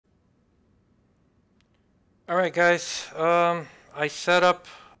Alright guys, I set up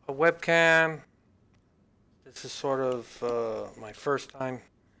a webcam. This is sort of my first time,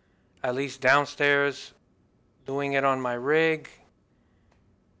 at least downstairs, doing it on my rig.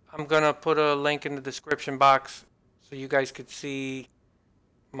 I'm gonna put a link in the description box so you guys could see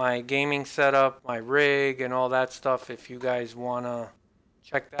my gaming setup, my rig, and all that stuff. If you guys wanna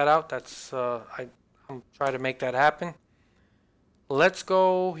check that out, that's I'm trying to make that happen. Let's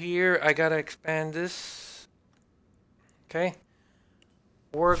go here. I gotta expand this. Okay,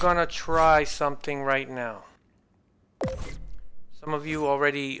 we're gonna try something right now. Some of you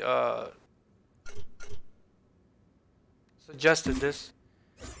already suggested this.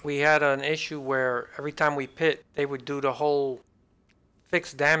 We had an issue where every time we pit, they would do the whole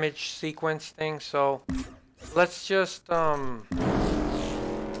fixed damage sequence thing. So let's just try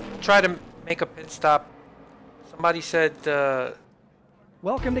to make a pit stop. Somebody said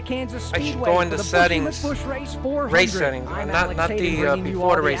welcome to Kansas Speedway. I should go into settings, race 400. race settings, not the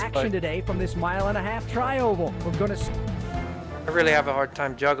before the race, but today from this mile-and-a-half tri-oval. We're going to. I really have a hard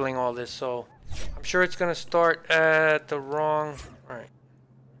time juggling all this, so I'm sure it's going to start at the wrong. All right,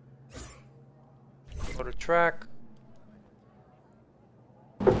 go to track.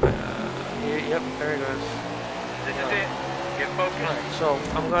 Yep, there it goes. This is it. Get focused. All right, so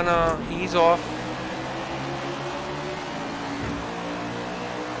I'm gonna ease off.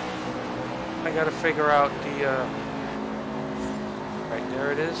 I gotta figure out the, right,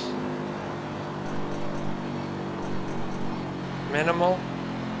 there it is. Minimal.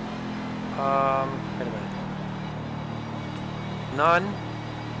 Wait a minute. None.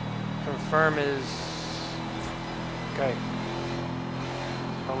 Confirm is, okay.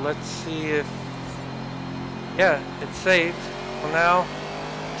 Well, let's see if, yeah, it's saved. Well, now,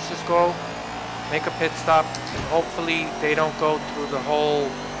 let's just go, make a pit stop, and hopefully they don't go through the whole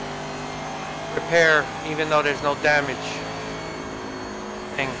repair, even though there's no damage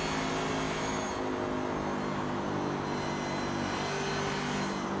thing.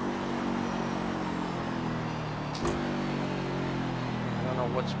 I don't know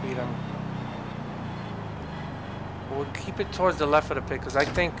what speed I'm. We'll keep it towards the left of the pit because I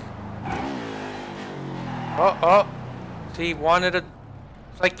think. Oh, see, wanted a.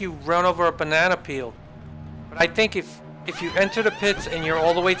 It's like you run over a banana peel. But I think if you enter the pits and you're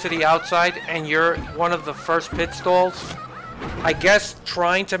all the way to the outside and you're one of the first pit stalls, I guess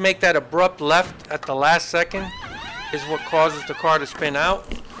trying to make that abrupt left at the last second is what causes the car to spin out.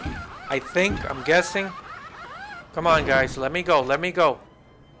 I think, I'm guessing. Come on guys, let me go, let me go.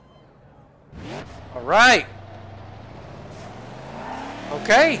 Alright.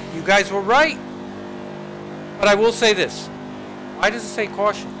 Okay, you guys were right. But I will say this. Why does it say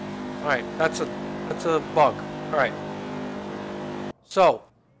caution? Alright, that's a bug. Alright. So,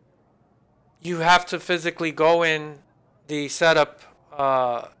 you have to physically go in the setup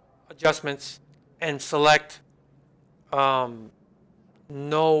adjustments and select no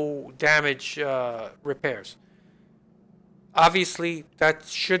damage repairs. Obviously, that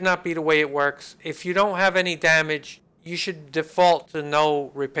should not be the way it works. If you don't have any damage, you should default to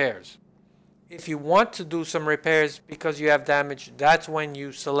no repairs. If you want to do some repairs because you have damage, that's when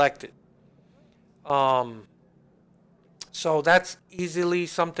you select it. So that's easily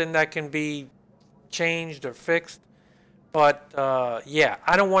something that can be changed or fixed. But yeah,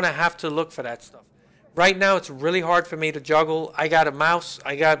 I don't want to have to look for that stuff. Right now, it's really hard for me to juggle. I got a mouse,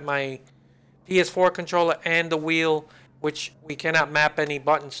 I got my PS4 controller and the wheel, which we cannot map any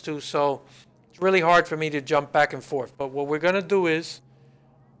buttons to. So it's really hard for me to jump back and forth. But what we're going to do is,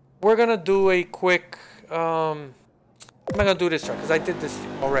 we're going to do a quick, I'm not going to do this truck because I did this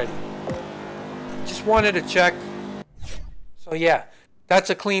already. Just wanted to check. So yeah, that's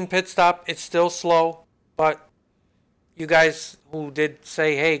a clean pit stop. It's still slow, but you guys who did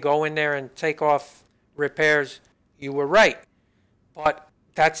say, hey, go in there and take off repairs, you were right. But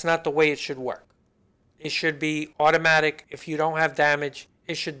that's not the way it should work. It should be automatic. If you don't have damage,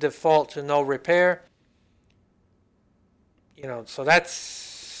 it should default to no repair. You know, so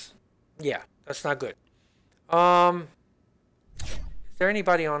that's, yeah, that's not good. Is there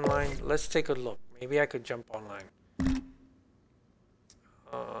anybody online? Let's take a look. Maybe I could jump online.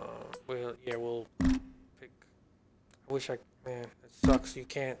 We'll pick. I wish man, it sucks. You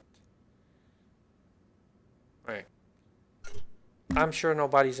can't. Right. I'm sure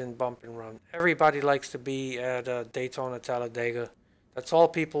nobody's in bump and run. Everybody likes to be at Daytona, Talladega. That's all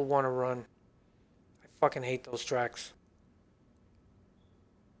people want to run. I fucking hate those tracks.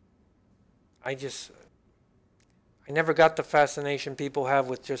 I never got the fascination people have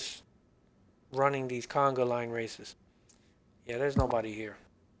with just running these conga line races. Yeah, there's nobody here.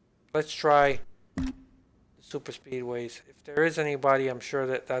 Let's try the the super speedways. If there is anybody, I'm sure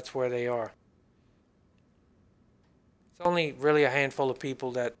that that's where they are. It's only really a handful of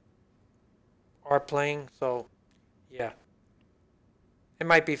people that are playing, so yeah. It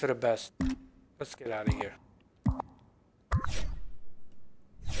might be for the best. Let's get out of here.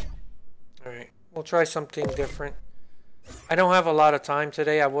 Alright, we'll try something different. I don't have a lot of time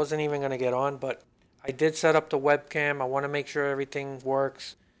today. I wasn't even going to get on, but I did set up the webcam. I want to make sure everything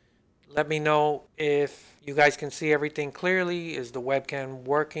works. Let me know if you guys can see everything clearly. Is the webcam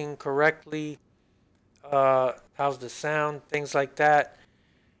working correctly? How's the sound? Things like that.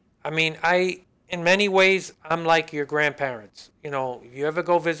 I mean, in many ways, I'm like your grandparents. You know, if you ever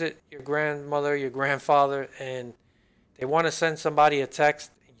go visit your grandmother, your grandfather, and they want to send somebody a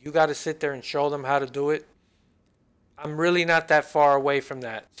text, you got to sit there and show them how to do it. I'm really not that far away from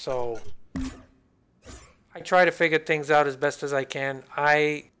that. So I try to figure things out as best as I can.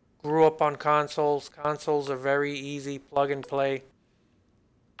 I grew up on consoles. Consoles are very easy, plug and play.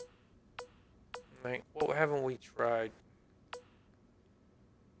 Like, what haven't we tried?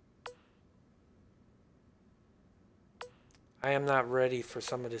 I am not ready for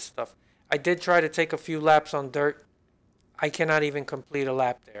some of this stuff. I did try to take a few laps on dirt. I cannot even complete a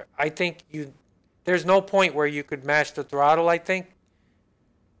lap there. I think there's no point where you could mash the throttle, I think.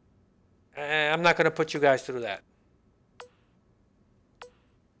 I'm not going to put you guys through that.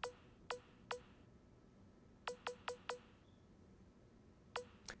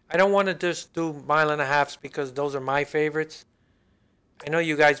 I don't want to just do 1.5 miles because those are my favorites. I know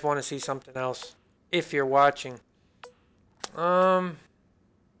you guys want to see something else if you're watching.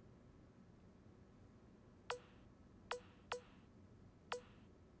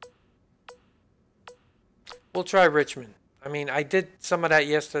 We'll try Richmond. I mean, I did some of that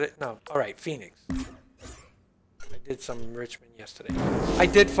yesterday. No, all right, Phoenix. I did some in Richmond yesterday. I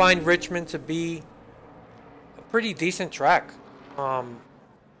did find Richmond to be a pretty decent track.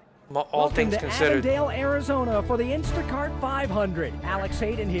 All things considered. Avondale, Arizona for the Instacart 500. Alex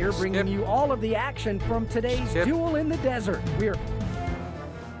Hayden here, bringing you all of the action from today's Duel in the Desert.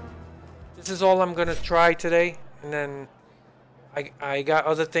 This is all I'm gonna try today, and then I got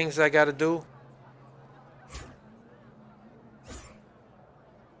other things I gotta do.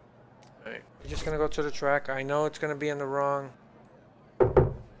 Alright, we're just gonna go to the track. I know it's gonna be in the wrong.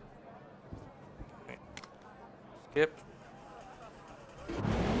 Right. Skip.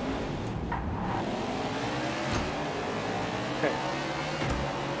 Okay.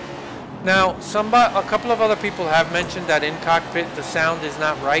 Now, a couple of other people have mentioned that in cockpit the sound is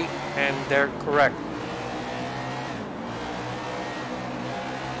not right, and they're correct.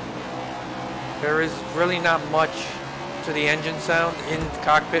 There is really not much to the engine sound in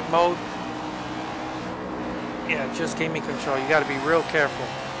cockpit mode. Yeah, it just gave me control. You got to be real careful.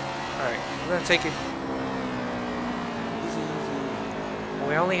 All right, I'm gonna take it easy, easy.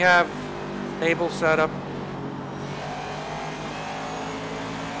 We only have stable setup.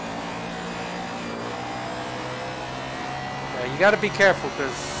 You got to be careful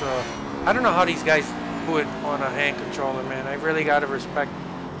because I don't know how these guys do it on a hand controller, man. I really got to respect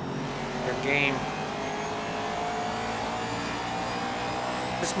their game.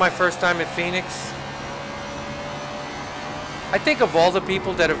 This is my first time at Phoenix. I think of all the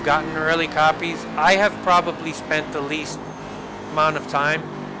people that have gotten early copies, I have probably spent the least amount of time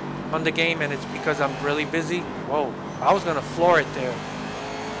on the game, and it's because I'm really busy. Whoa, I was going to floor it there.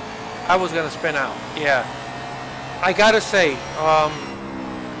 I was going to spin out, yeah. I gotta say,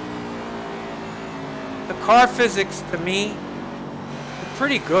 the car physics to me are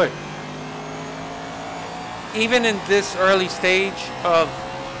pretty good. Even in this early stage of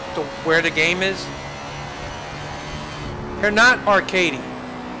where the game is, they're not arcadey,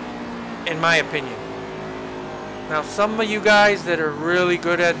 in my opinion. Now, some of you guys that are really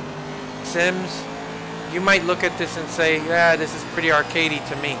good at Sims, you might look at this and say, yeah, this is pretty arcadey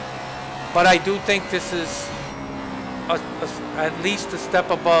to me. But I do think this is at least a step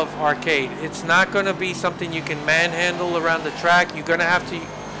above arcade. It's not going to be something you can manhandle around the track. You're going to have to, you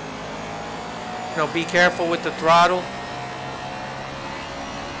know, be careful with the throttle.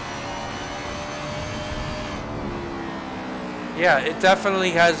 Yeah, it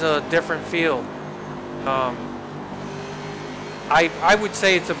definitely has a different feel. I would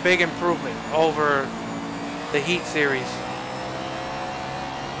say it's a big improvement over the Heat series.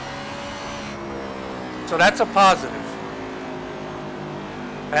 So that's a positive.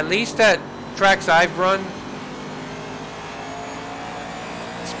 At least at tracks I've run,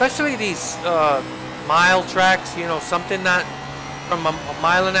 especially these mile tracks, you know, something not from a 1.5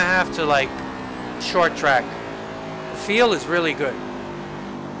 miles to like short track. The feel is really good.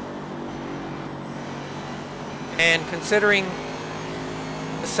 And considering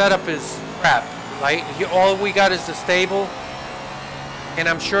the setup is crap, right? All we got is the stable, and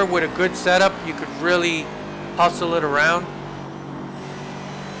I'm sure with a good setup you could really hustle it around.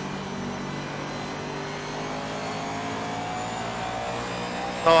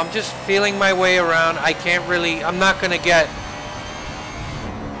 So I'm just feeling my way around. I can't really, I'm not gonna get,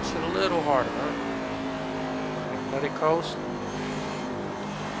 push it a little harder, huh? Let it coast.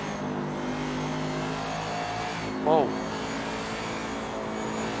 Whoa.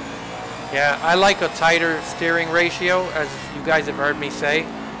 Yeah, I like a tighter steering ratio, as you guys have heard me say.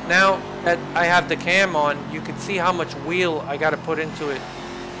 Now that I have the cam on, you can see how much wheel I gotta put into it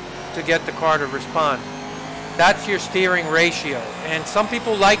to get the car to respond. That's your steering ratio, and some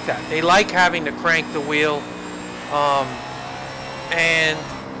people like that. They like having to crank the wheel, and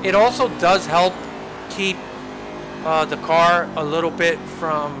it also does help keep the car a little bit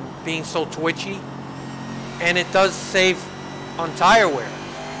from being so twitchy, and it does save on tire wear.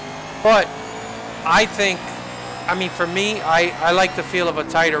 But I think, I mean, for me, I like the feel of a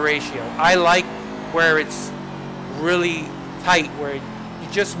tighter ratio. I like where it's really tight, where you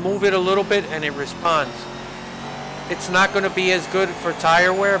just move it a little bit and it responds. It's not going to be as good for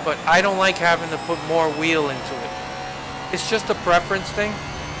tire wear, but I don't like having to put more wheel into it. It's just a preference thing.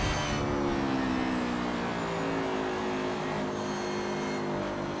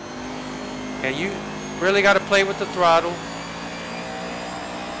 Yeah, you really got to play with the throttle.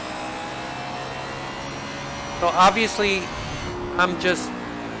 So obviously, I'm just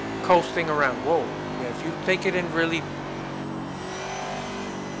coasting around. Whoa. Yeah, if you take it in really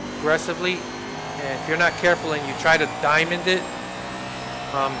aggressively, and if you're not careful and you try to diamond it,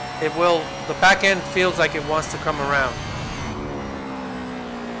 it will, the back end feels like it wants to come around.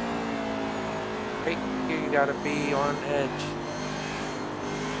 Right here, you gotta be on edge.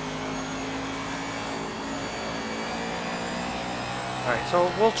 Alright,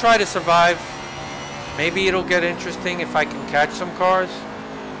 so we'll try to survive. Maybe it'll get interesting if I can catch some cars.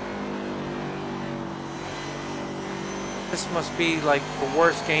 This must be like the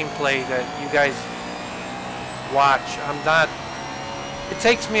worst gameplay that you guys watch. I'm not, it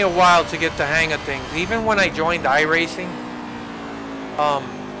takes me a while to get the hang of things. Even when I joined iRacing,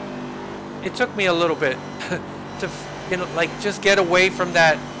 it took me a little bit to, you know, like just get away from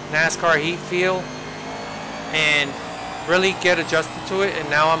that NASCAR heat feel and really get adjusted to it. And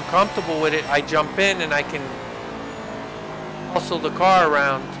now I'm comfortable with it. I jump in and I can hustle the car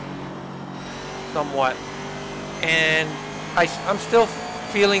around somewhat. And I'm still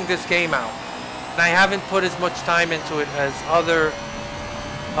feeling this game out. And I haven't put as much time into it as other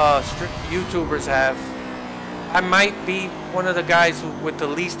YouTubers have. I might be one of the guys with the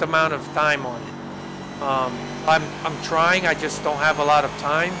least amount of time on it. I'm trying, I just don't have a lot of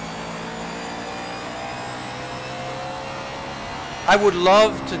time. I would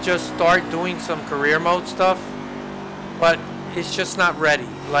love to just start doing some career mode stuff, but it's just not ready.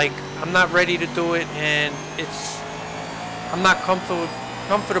 Like, I'm not ready to do it, and I'm not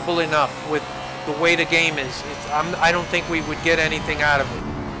comfortable enough with the way the game is. I don't think we would get anything out of it.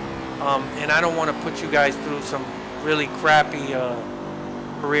 And I don't want to put you guys through some really crappy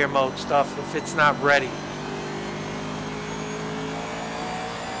career mode stuff if it's not ready.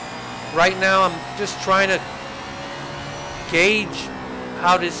 Right now, I'm just trying to gauge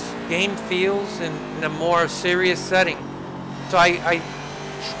how this game feels in a more serious setting. So I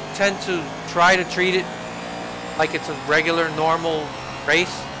tend to try to treat it like it's a regular, normal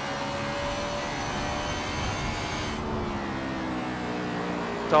race.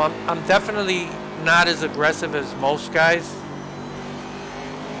 So I'm definitely not as aggressive as most guys.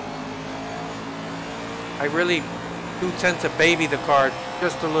 I really do tend to baby the car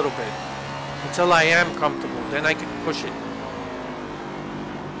just a little bit until I am comfortable. Then I can push it.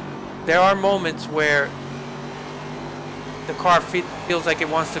 There are moments where the car feels like it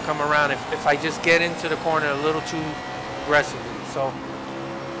wants to come around if I just get into the corner a little too aggressively. So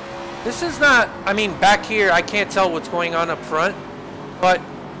this is not, I mean, back here I can't tell what's going on up front, but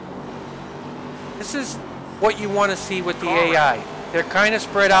this is what you want to see with the AI. They're kind of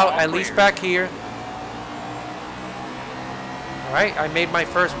spread out, at least back here. Alright, I made my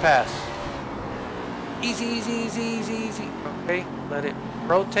first pass. Easy, easy, easy, easy, easy. Okay, let it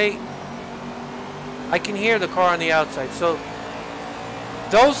rotate. I can hear the car on the outside, so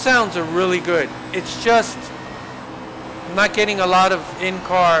those sounds are really good. It's just I'm not getting a lot of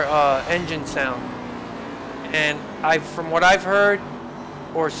in-car engine sound, and from what I've heard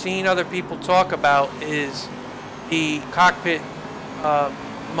or seen other people talk about is the cockpit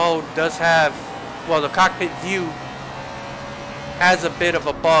mode does have, well, the cockpit view has a bit of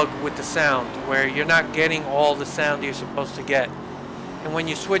a bug with the sound where you're not getting all the sound you're supposed to get. And when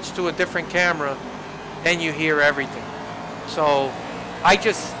you switch to a different camera, then you hear everything. So I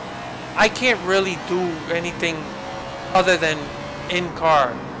can't really do anything other than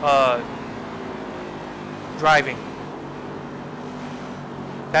in-car driving.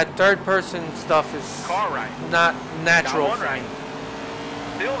 That third-person stuff is not natural for me.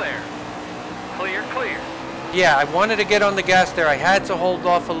 Still there. Clear, clear. Yeah, I wanted to get on the gas there. I had to hold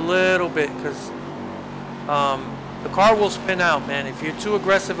off a little bit because the car will spin out, man, if you're too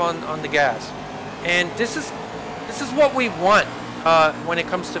aggressive on the gas. And this is what we want when it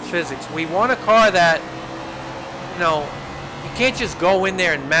comes to physics. We want a car that, you know, you can't just go in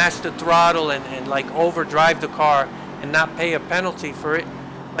there and mash the throttle and like overdrive the car and not pay a penalty for it.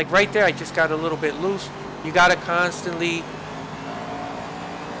 Like right there, I just got a little bit loose. You got to constantly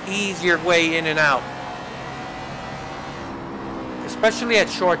ease your way in and out, especially at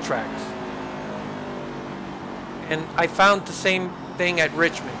short tracks. And I found the same thing at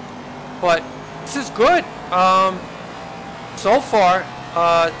Richmond. But this is good. So far,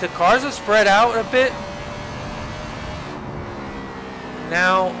 the cars are spread out a bit.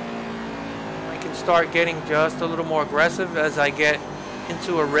 Now I can start getting just a little more aggressive as I get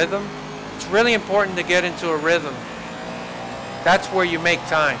into a rhythm. It's really important to get into a rhythm. That's where you make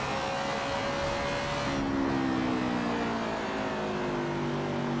time.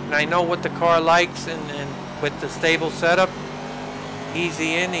 And I know what the car likes, and with the stable setup,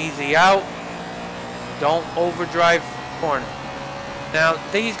 easy in, easy out. Don't overdrive corner. Now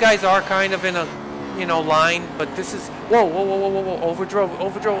these guys are kind of in a, you know, line, but this is whoa, overdrove.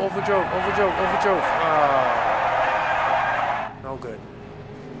 No good.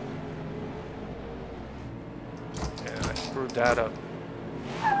 Yeah, I screwed that up.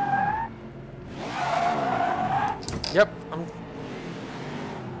 Yep,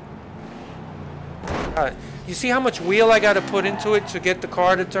 you see how much wheel I got to put into it to get the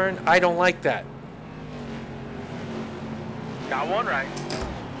car to turn? I don't like that. Got one right.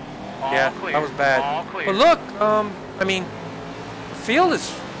 All yeah, clear. That was bad. All clear. But look, I mean, the field is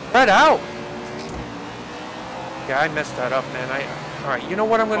spread out. Yeah, I messed that up, man. All right, you know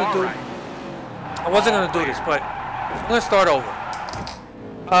what I'm gonna do? Right. I wasn't gonna do this, but I'm gonna start over.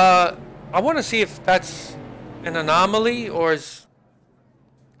 I want to see if that's an anomaly or is,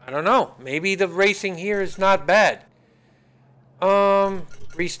 I don't know. Maybe the racing here is not bad.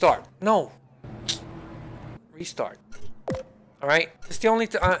 Restart. No. Restart. All right. It's the only.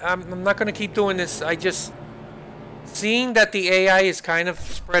 I'm not gonna keep doing this. I just seeing that the AI is kind of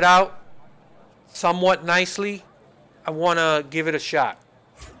spread out somewhat nicely. I want to give it a shot.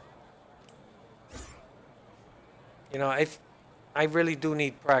 You know, I really do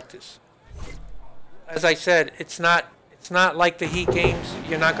need practice. As I said, it's not like the Heat games.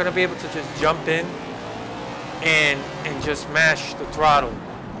 You're not going to be able to just jump in and just mash the throttle.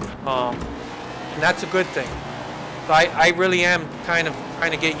 And that's a good thing. So I really am kind of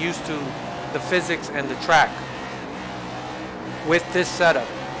trying to get used to the physics and the track with this setup.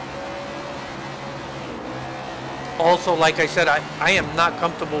 Also, like I said, I am not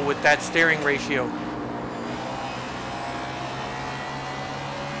comfortable with that steering ratio.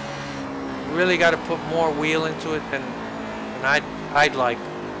 Really got to put more wheel into it than I'd like.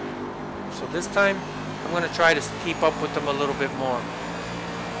 So this time I'm going to try to keep up with them a little bit more.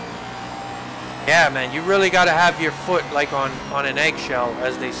 Yeah, man, you really got to have your foot like on an eggshell,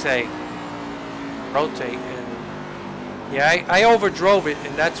 as they say. Rotate. And yeah, I overdrove it,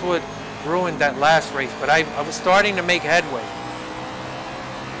 and that's what ruined that last race. But I was starting to make headway.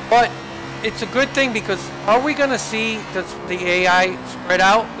 But it's a good thing, because are we going to see the AI spread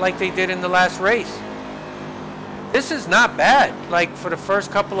out like they did in the last race? This is not bad. Like, for the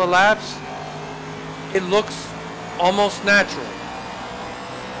first couple of laps, it looks almost natural.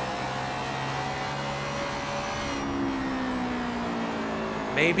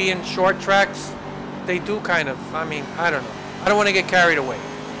 Maybe in short tracks, they do kind of, I mean, I don't know. I don't want to get carried away.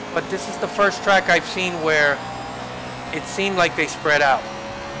 But this is the first track I've seen where it seemed like they spread out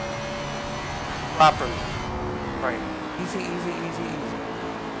properly. Right. Easy, easy, easy, easy.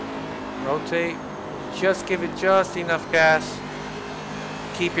 Rotate. Just give it just enough gas.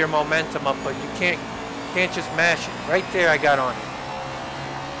 Keep your momentum up, but you can't just mash it. Right there, I got on it.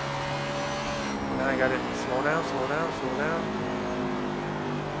 Now I got to slow down, slow down, slow down.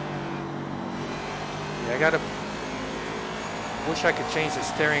 Yeah, I got to. Wish I could change the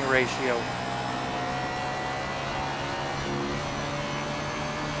steering ratio.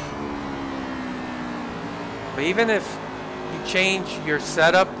 But even if you change your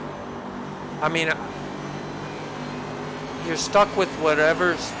setup, I mean, you're stuck with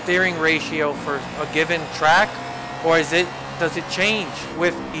whatever steering ratio for a given track, or does it change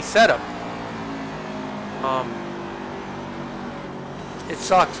with the setup? It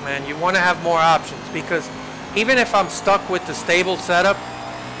sucks, man. You want to have more options, because even if I'm stuck with the stable setup,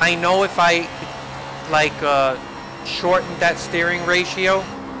 I know if I like shorten that steering ratio,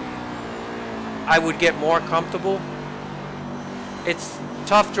 I would get more comfortable. It's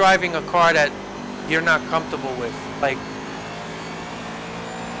tough driving a car that you're not comfortable with, like.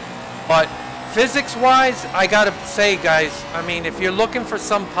 But physics-wise, I gotta say, guys, I mean, if you're looking for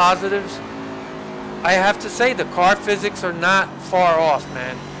some positives, I have to say the car physics are not far off,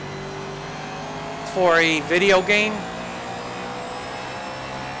 man. For a video game,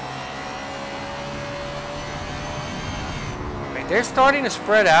 I mean, they're starting to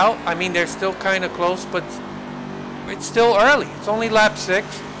spread out. I mean, they're still kind of close, but it's still early. It's only lap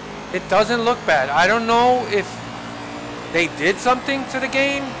 6. It doesn't look bad. I don't know if they did something to the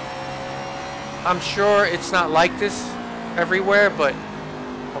game. I'm sure it's not like this everywhere, but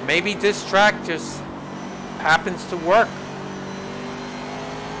or maybe this track just happens to work.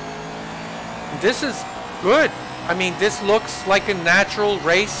 This is good. I mean, this looks like a natural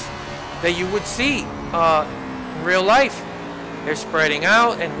race that you would see in real life. They're spreading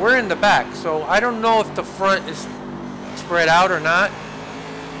out, and we're in the back, so I don't know if the front is spread out or not.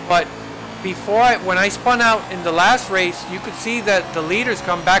 But when I spun out in the last race, you could see that the leaders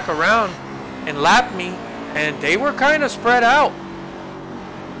come back around and lap me, and they were kind of spread out.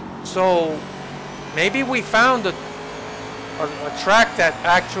 So maybe we found a track that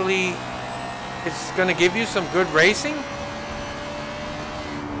actually is going to give you some good racing.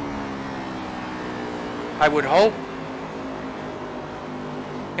 I would hope.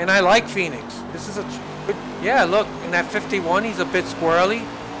 And I like Phoenix. This is a good, yeah, look, in that 51 he's a bit squirrely.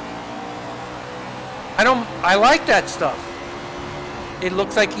 I like that stuff. It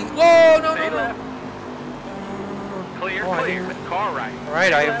looks like he... Whoa, no. Clear, car right. All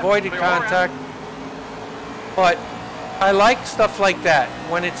right, I avoided contact. But I like stuff like that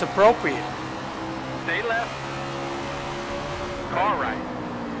when it's appropriate. Stay left. Car right.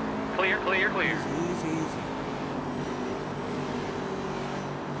 Clear. Easy.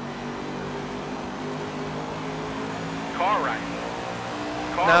 Car right.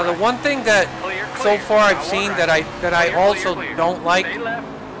 Now the one thing that so far I've seen that I also don't like,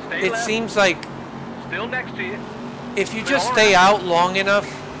 it seems like still next to you. If you just stay out long enough,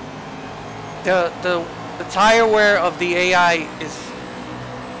 the tire wear of the AI is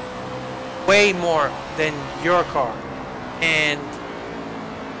way more than your car, and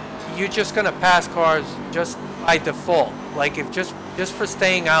you're just gonna pass cars just by default, like if just for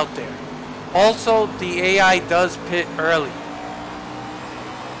staying out there. Also, the AI does pit early,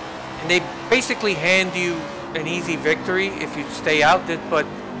 and they basically hand you an easy victory if you stay out. But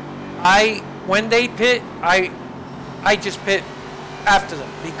when they pit, I just pit after them,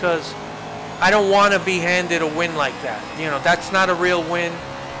 because I don't want to be handed a win like that. You know, that's not a real win.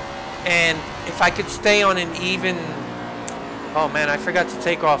 And if I could stay on an even... Oh man, I forgot to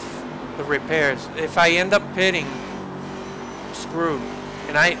take off the repairs. If I end up pitting, I'm screwed.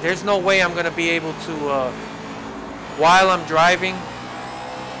 And there's no way I'm going to be able to, while I'm driving.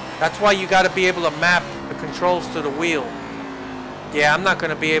 That's why you got to be able to map the controls to the wheel. Yeah, I'm not going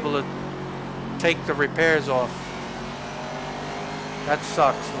to be able to take the repairs off. That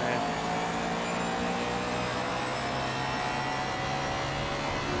sucks, man.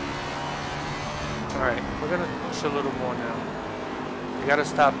 Alright, we're gonna push a little more now. You gotta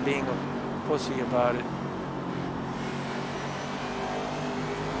stop being a pussy about it.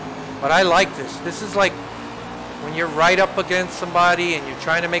 But I like this. This is like when you're right up against somebody and you're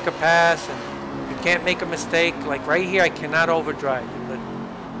trying to make a pass and you can't make a mistake. Like right here, I cannot overdrive it, but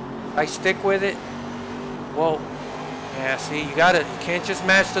if I stick with it, whoa. Yeah, see, you can't just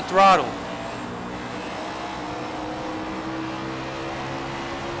match the throttle.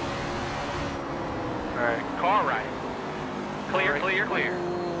 Alright. Car right. Clear. Can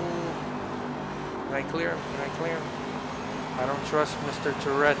I clear him? I don't trust Mr.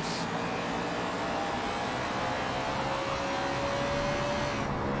 Tourette's.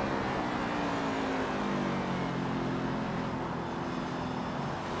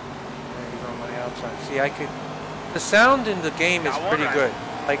 He's on my outside. See, the sound in the game is pretty good.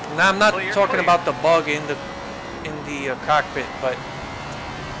 Like, now I'm not talking about the bug in the cockpit, but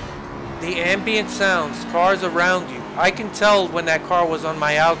the ambient sounds, cars around you. I can tell when that car was on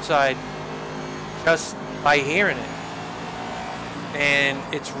my outside just by hearing it. And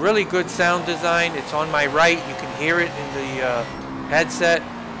it's really good sound design. It's on my right. You can hear it in the headset.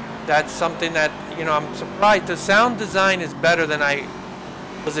 That's something that, you know, I'm surprised. The sound design is better than I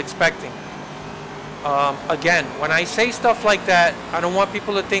was expecting. Again, when I say stuff like that, I don't want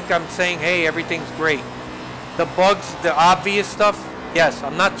people to think I'm saying, hey, everything's great. The bugs, the obvious stuff, yes,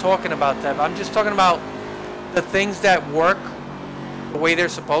 I'm not talking about that. I'm just talking about the things that work the way they're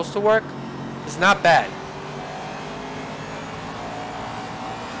supposed to work is not bad.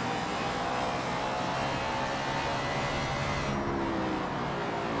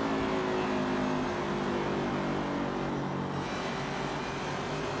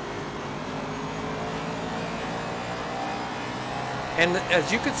 And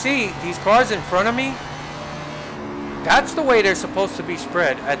as you can see, these cars in front of me, that's the way they're supposed to be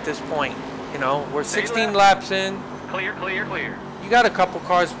spread at this point. You know, we're 16 laps in. Clear, clear, clear. You got a couple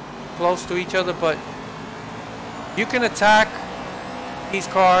cars close to each other, but you can attack these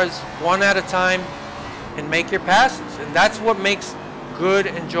cars one at a time and make your passes. And that's what makes good,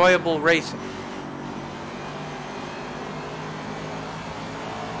 enjoyable racing.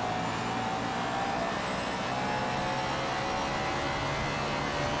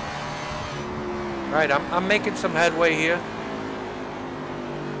 Right, I'm making some headway here.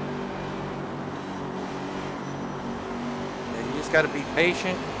 And you just got to be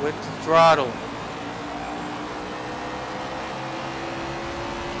patient with the throttle.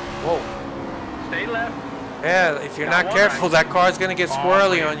 Whoa. Stay left. Yeah, if you're Got not one careful, right. that car's going to get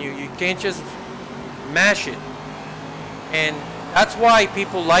squirrely clear. on you. You can't just mash it. And that's why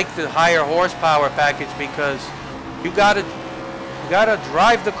people like the higher horsepower package, because you got to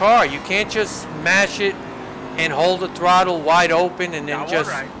drive the car. You can't just mash it and hold the throttle wide open and then Got one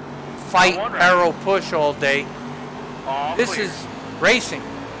just right. fight Got one right. arrow push all day. All This clear. is racing.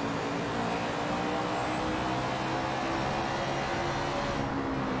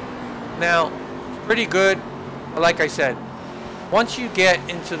 Now, it's pretty good, but like I said, once you get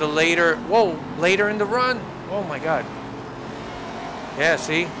into the later in the run, oh my God. Yeah,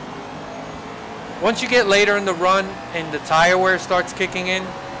 see? Once you get later in the run and the tire wear starts kicking in,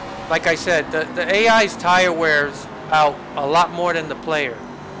 like I said, the AI's tire wears out a lot more than the player.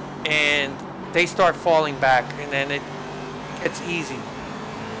 And they start falling back, and then it gets easy.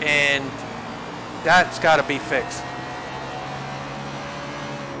 And that's got to be fixed.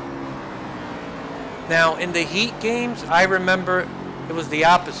 Now, in the heat games, I remember it was the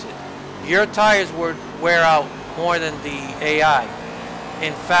opposite. Your tires would wear out more than the AI.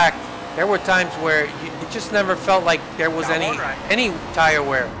 In fact, there were times where it just never felt like there was Got one right. any tire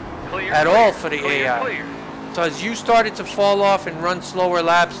wear Clear, at clear, all for the clear, AI. Clear. So as you started to fall off and run slower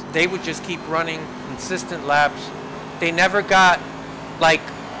laps, they would just keep running consistent laps. They never got like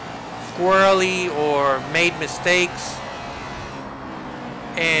squirrely or made mistakes.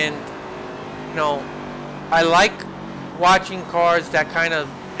 And you know, I like watching cars that kind of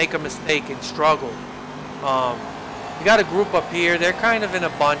make a mistake and struggle. You got a group up here. They're kind of in a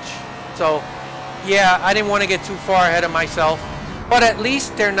bunch. So, yeah, I didn't want to get too far ahead of myself. But at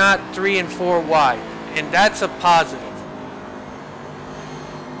least they're not 3 and 4 wide. And that's a positive.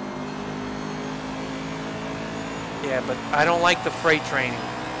 Yeah, but I don't like the freight training.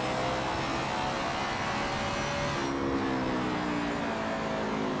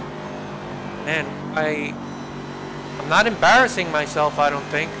 Man, I'm not embarrassing myself, I don't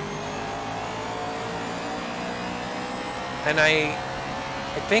think. And I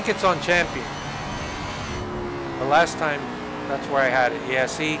think it's on Champion. The last time, that's where I had it. Yeah,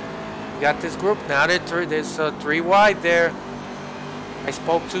 see, you got this group. Now there's 3 wide there. I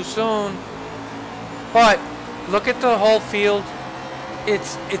spoke too soon. But look at the whole field.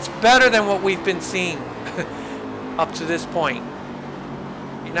 It's better than what we've been seeing up to this point.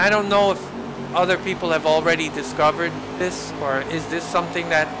 And I don't know if other people have already discovered this, or is this something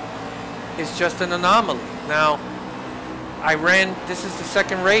that is just an anomaly? Now, this is the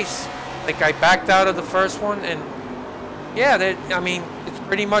second race. Like, I backed out of the first one, and yeah, I mean, it's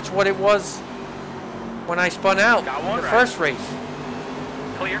pretty much what it was when I spun out in the first race.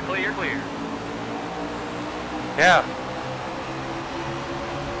 Clear, clear, clear. Yeah.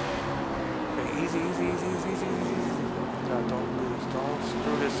 Okay, easy, easy, easy, easy, easy, easy, easy. God, don't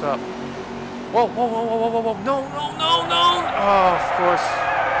screw this up. Whoa, whoa, whoa, whoa, whoa, whoa, no, no, no, no! Oh, of course.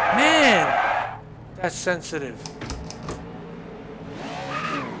 Man! That's sensitive.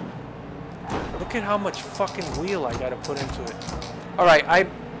 Look at how much fucking wheel I gotta put into it. Alright,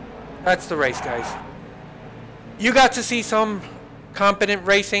 that's the race, guys. You got to see some competent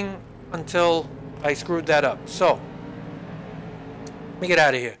racing until I screwed that up. So, let me get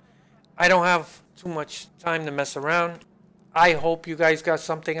out of here. I don't have too much time to mess around. I hope you guys got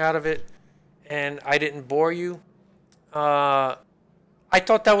something out of it and I didn't bore you. I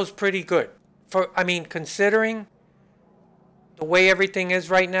thought that was pretty good I mean, considering the way everything is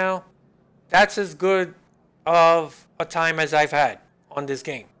right now, that's as good of a time as I've had on this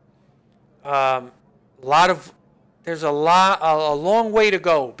game. There's a long way to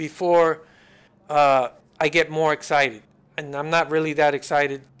go before I get more excited, and I'm not really that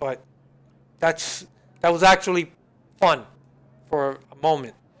excited, but that was actually fun for a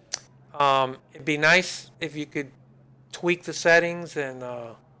moment. It'd be nice if you could tweak the settings and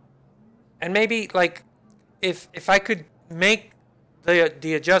maybe like if I could make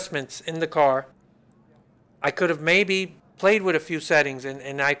the adjustments in the car, I could have maybe played with a few settings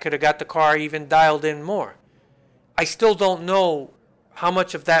and I could have got the car even dialed in more. I still don't know how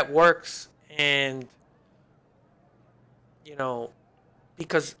much of that works, and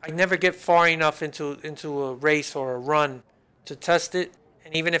because I never get far enough into a race or a run to test it.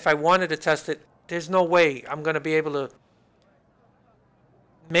 And even if I wanted to test it, there's no way I'm going to be able to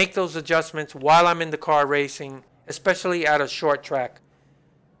make those adjustments while I'm in the car racing, especially at a short track.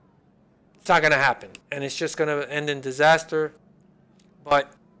 It's not going to happen, and it's just going to end in disaster.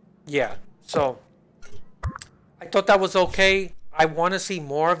 But yeah, so I thought that was okay. I want to see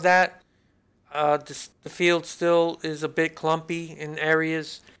more of that. The field still is a bit clumpy in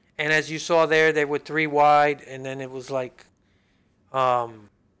areas, and as you saw there, they were 3 wide, and then it was like,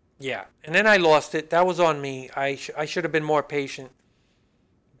 yeah, and then I lost it. That was on me. I should have been more patient.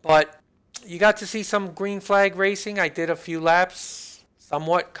 But you got to see some green flag racing. I did a few laps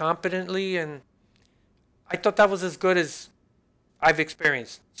somewhat competently, and I thought that was as good as I've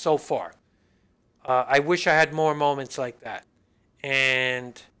experienced so far. I wish I had more moments like that.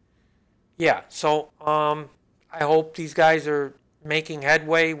 And yeah, so I hope these guys are making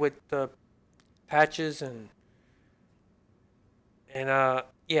headway with the patches and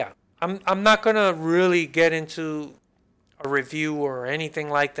yeah, I'm not gonna really get into a review or anything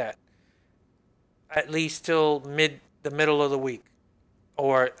like that, at least till the middle of the week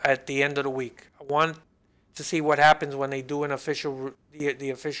or at the end of the week. I want to see what happens when they do an official the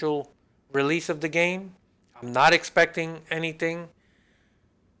official release of the game. I'm not expecting anything,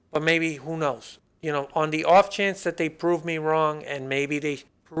 but maybe, who knows? On the off chance that they prove me wrong and maybe they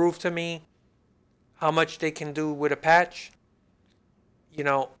prove to me how much they can do with a patch,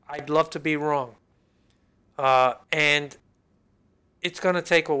 I'd love to be wrong. And it's going to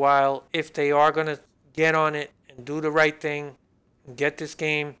take a while if they are going to get on it and do the right thing and get this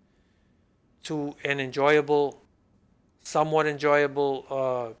game to an somewhat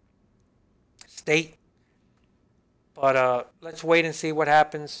enjoyable state. But let's wait and see what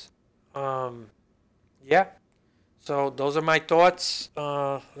happens. Yeah. So those are my thoughts.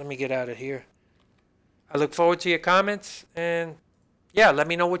 Let me get out of here. I look forward to your comments, and yeah, let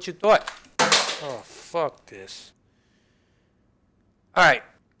me know what you thought. Oh, fuck this. All right.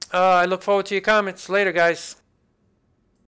 I look forward to your comments. Later, guys.